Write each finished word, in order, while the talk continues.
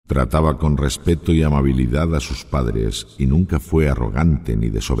Trataba con respeto y amabilidad a sus padres y nunca fue arrogante ni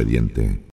desobediente.